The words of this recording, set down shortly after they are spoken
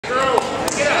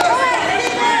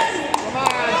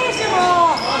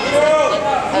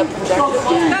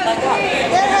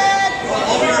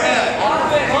Over your head.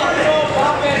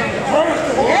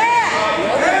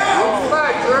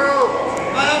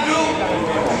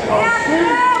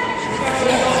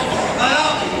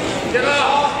 Get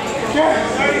up.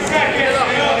 30 seconds.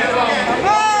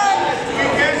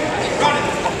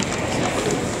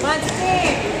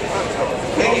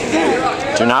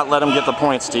 Do not let him get the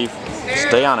point, Steve.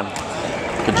 Stay on him.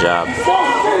 Good job.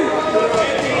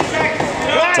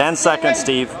 10 seconds,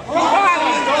 Steve.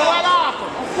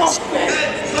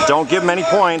 Don't give him any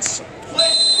points.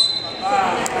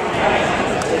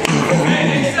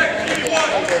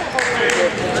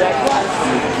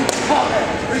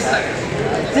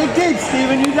 Dig deep,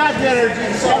 Steven. You got the energy. You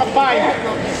just gotta find it.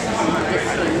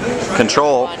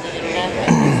 Control.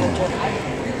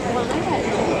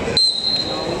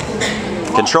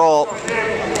 Control.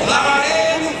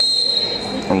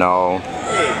 No.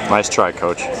 Nice try,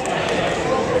 coach.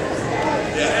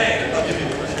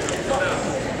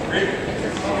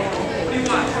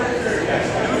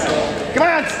 Come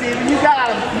on, Steven. You got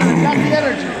him. You got the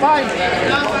energy. Find it.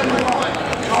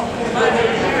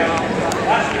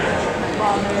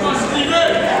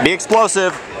 Be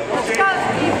explosive. Let's go,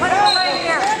 Steve. Put it right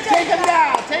here. Take him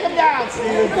down. Take him down,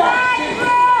 Steven.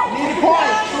 Need a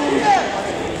point.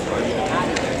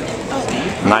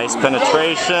 Nice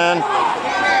penetration.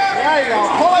 There you go.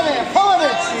 Pull it in. Pull it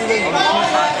in, Steven.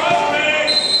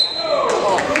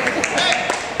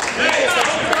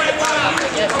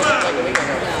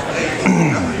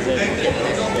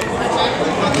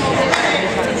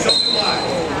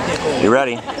 You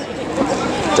ready?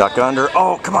 Duck under.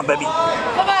 Oh, come on, baby.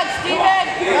 Come on, Steven.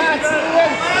 Come on, Steven.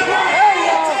 There you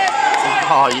go.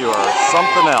 Oh, you are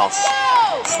something else.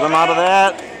 Swim out of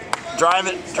that. Drive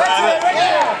it. Drive it.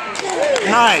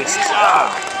 Nice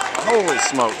job. Holy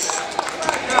smokes.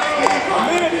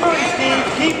 Steve,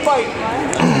 keep fighting.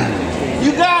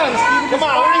 You got him, Steve. Come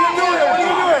on, what are you doing? What are you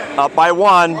doing? Up by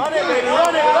 1. Run it, baby.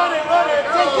 Run it, run it, run it.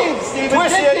 Dig deep, Steven.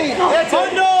 Twist it. That's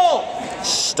it.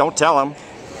 Shh, don't tell him.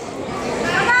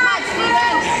 Come on,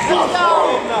 Steven. Let's go.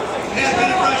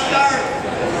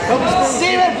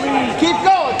 Steven, keep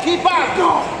going. Keep on.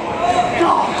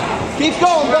 Keep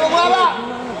going. Don't let up.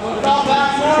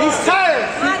 He's tired.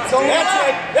 That's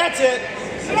it. That's it.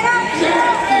 Get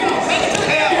up.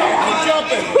 Keep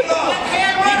jumping.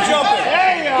 Keep jumping.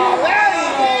 There you go. There you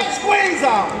go. Squeeze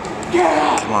him.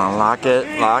 Come on, lock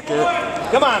it. Lock it.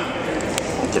 Come on.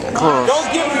 Getting close.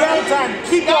 Don't give him that time.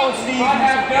 Keep going, Steve.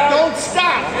 Don't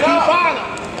stop. Keep on him.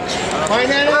 Find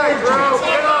that energy.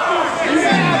 You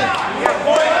got it.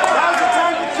 Now's the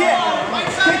time to kick.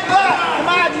 Kick left. Come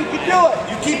on, you can do it.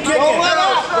 You keep kicking. Don't let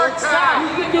up. Don't stop.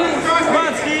 Come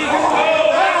on, Steve.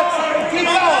 Keep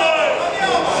going.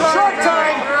 Short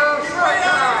time.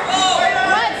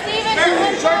 Come on,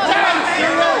 Steven. Short time,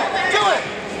 Steven. Do it.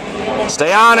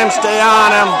 Stay on him. Stay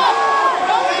on him.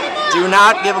 Do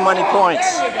not give him any points.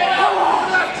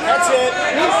 That's it.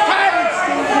 He's tired,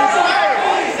 Steve. He's tired.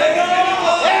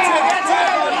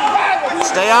 That's it.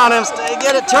 Stay on him. Stay.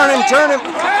 Get it. Turn him. Turn him.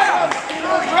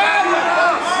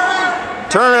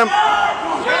 Turn him.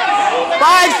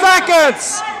 5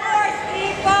 seconds.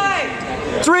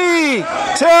 3,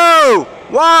 2,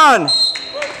 1.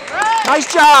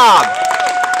 Nice job.